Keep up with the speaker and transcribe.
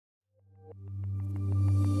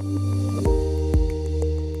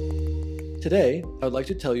Today, I would like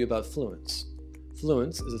to tell you about Fluence.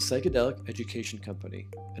 Fluence is a psychedelic education company,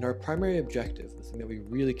 and our primary objective, the thing that we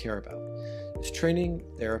really care about, is training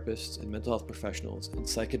therapists and mental health professionals in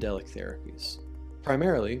psychedelic therapies.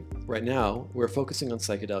 Primarily, right now, we're focusing on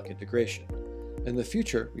psychedelic integration. In the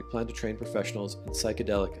future, we plan to train professionals in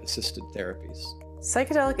psychedelic-assisted therapies.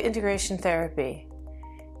 Psychedelic integration therapy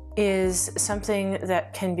is something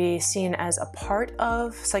that can be seen as a part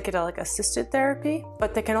of psychedelic-assisted therapy,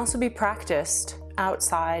 but that can also be practiced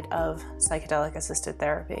outside of psychedelic-assisted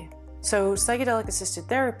therapy. So psychedelic-assisted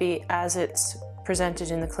therapy, as it's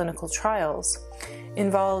presented in the clinical trials,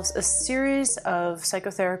 involves a series of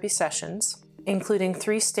psychotherapy sessions, including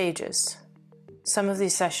 3 stages. Some of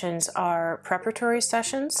these sessions are preparatory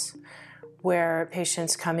sessions, where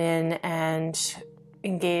patients come in and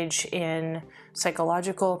engage in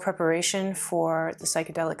psychological preparation for the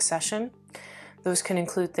psychedelic session. Those can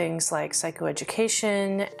include things like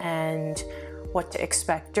psychoeducation and what to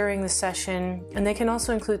expect during the session, and they can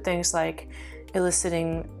also include things like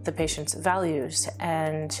eliciting the patient's values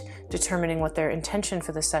and determining what their intention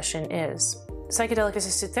for the session is.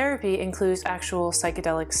 Psychedelic-assisted therapy includes actual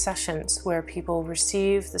psychedelic sessions where people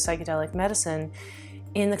receive the psychedelic medicine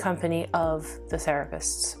in the company of the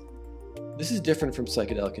therapists. This is different from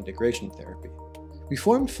psychedelic integration therapy. We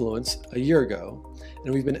formed Fluence a year ago,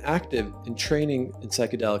 and we've been active in training in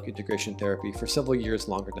psychedelic integration therapy for several years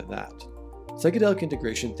longer than that. Psychedelic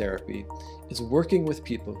integration therapy is working with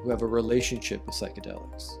people who have a relationship with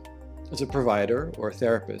psychedelics. As a provider or a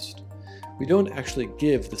therapist, we don't actually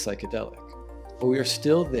give the psychedelic, but we are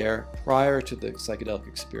still there prior to the psychedelic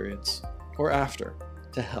experience or after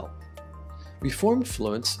to help. We formed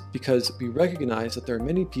Fluence because we recognize that there are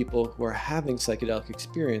many people who are having psychedelic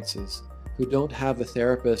experiences who don't have a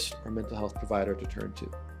therapist or mental health provider to turn to.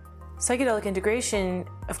 Psychedelic integration,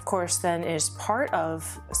 of course, then is part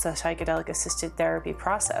of the psychedelic-assisted therapy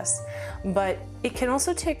process, but it can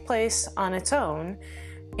also take place on its own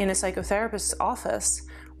in a psychotherapist's office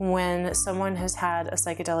when someone has had a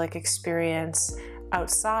psychedelic experience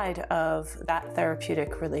outside of that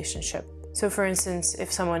therapeutic relationship. So for instance, if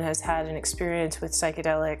someone has had an experience with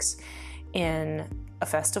psychedelics in a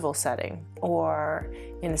festival setting, or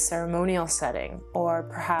in a ceremonial setting, or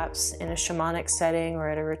perhaps in a shamanic setting or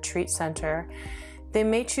at a retreat center, they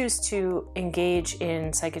may choose to engage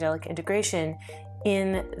in psychedelic integration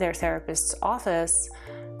in their therapist's office,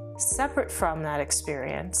 separate from that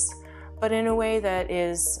experience, but in a way that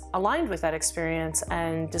is aligned with that experience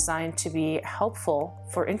and designed to be helpful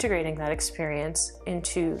for integrating that experience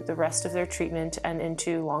into the rest of their treatment and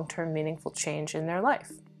into long-term meaningful change in their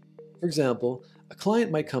life. For example, a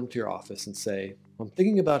client might come to your office and say, "I'm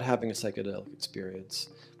thinking about having a psychedelic experience,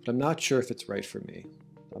 but I'm not sure if it's right for me.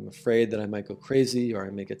 I'm afraid that I might go crazy or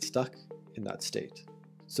I may get stuck in that state."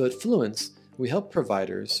 So at Fluence, we help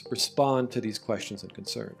providers respond to these questions and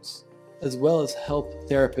concerns, as well as help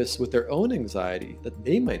therapists with their own anxiety that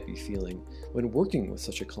they might be feeling when working with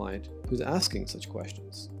such a client who's asking such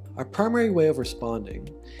questions. Our primary way of responding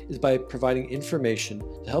is by providing information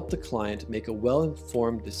to help the client make a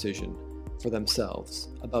well-informed decision for themselves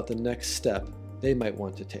about the next step they might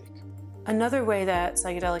want to take. Another way that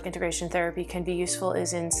psychedelic integration therapy can be useful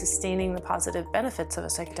is in sustaining the positive benefits of a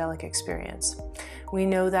psychedelic experience. We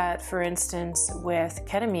know that, for instance, with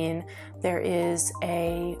ketamine, there is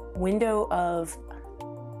a window of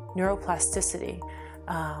neuroplasticity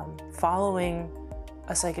following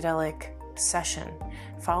a psychedelic session,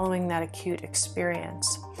 following that acute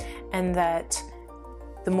experience, and that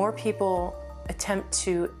the more people attempt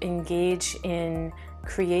to engage in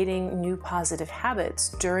creating new positive habits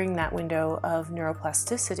during that window of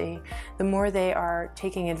neuroplasticity, the more they are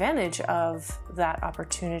taking advantage of that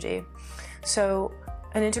opportunity. So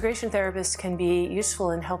an integration therapist can be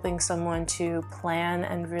useful in helping someone to plan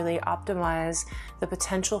and really optimize the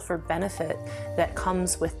potential for benefit that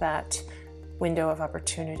comes with that window of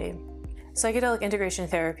opportunity. Psychedelic integration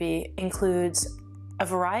therapy includes a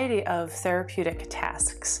variety of therapeutic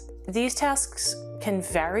tasks. These tasks can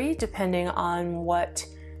vary depending on what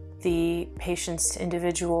the patient's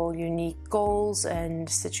individual unique goals and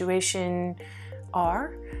situation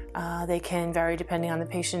are. They can vary depending on the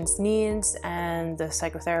patient's needs and the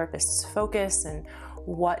psychotherapist's focus and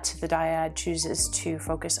what the dyad chooses to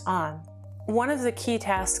focus on. One of the key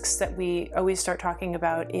tasks that we always start talking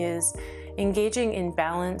about is engaging in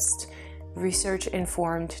balanced,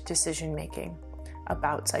 research-informed decision-making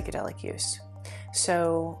about psychedelic use.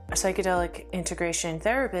 So a psychedelic integration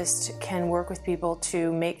therapist can work with people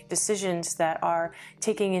to make decisions that are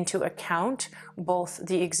taking into account both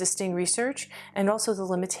the existing research and also the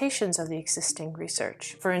limitations of the existing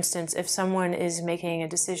research. For instance, if someone is making a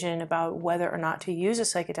decision about whether or not to use a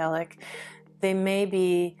psychedelic, they may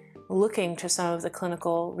be looking to some of the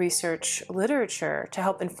clinical research literature to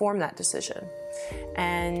help inform that decision.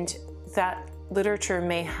 And that literature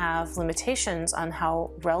may have limitations on how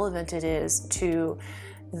relevant it is to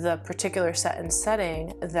the particular set and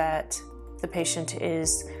setting that the patient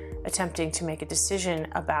is attempting to make a decision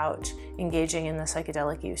about engaging in the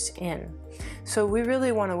psychedelic use in. So we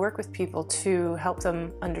really want to work with people to help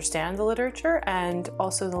them understand the literature and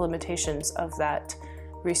also the limitations of that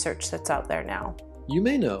research that's out there now. You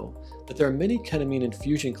may know that there are many ketamine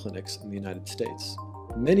infusion clinics in the United States.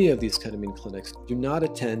 Many of these ketamine clinics do not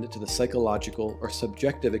attend to the psychological or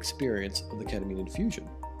subjective experience of the ketamine infusion.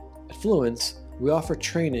 At Fluence, we offer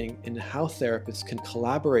training in how therapists can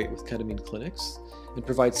collaborate with ketamine clinics and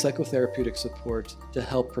provide psychotherapeutic support to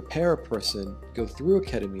help prepare a person go through a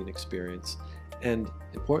ketamine experience and,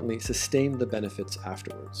 importantly, sustain the benefits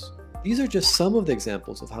afterwards. These are just some of the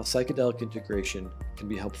examples of how psychedelic integration can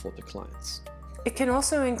be helpful to clients. It can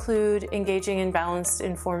also include engaging in balanced,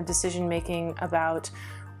 informed decision-making about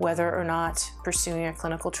whether or not pursuing a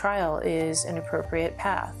clinical trial is an appropriate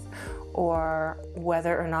path, or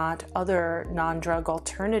whether or not other non-drug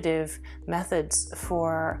alternative methods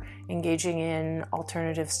for engaging in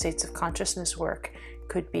alternative states of consciousness work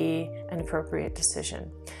could be an appropriate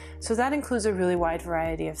decision. So that includes a really wide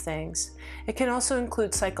variety of things. It can also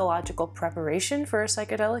include psychological preparation for a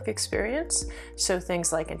psychedelic experience. So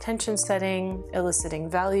things like intention setting, eliciting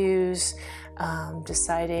values,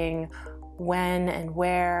 deciding when and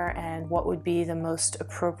where and what would be the most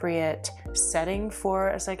appropriate setting for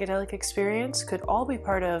a psychedelic experience could all be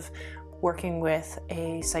part of working with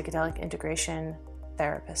a psychedelic integration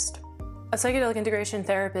therapist. A psychedelic integration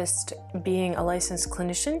therapist, being a licensed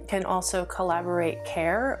clinician, can also collaborate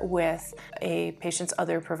care with a patient's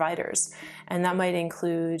other providers. And that might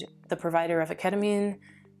include the provider of a ketamine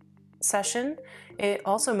session. It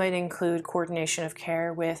also might include coordination of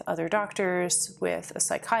care with other doctors, with a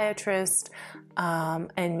psychiatrist,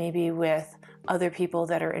 and maybe with other people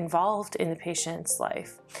that are involved in the patient's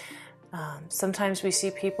life. Sometimes we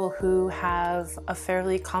see people who have a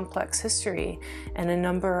fairly complex history and a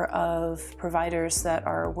number of providers that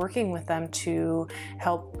are working with them to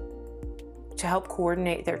help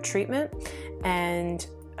coordinate their treatment, and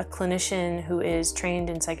a clinician who is trained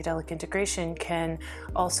in psychedelic integration can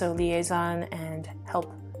also liaison and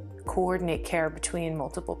help coordinate care between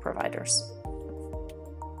multiple providers.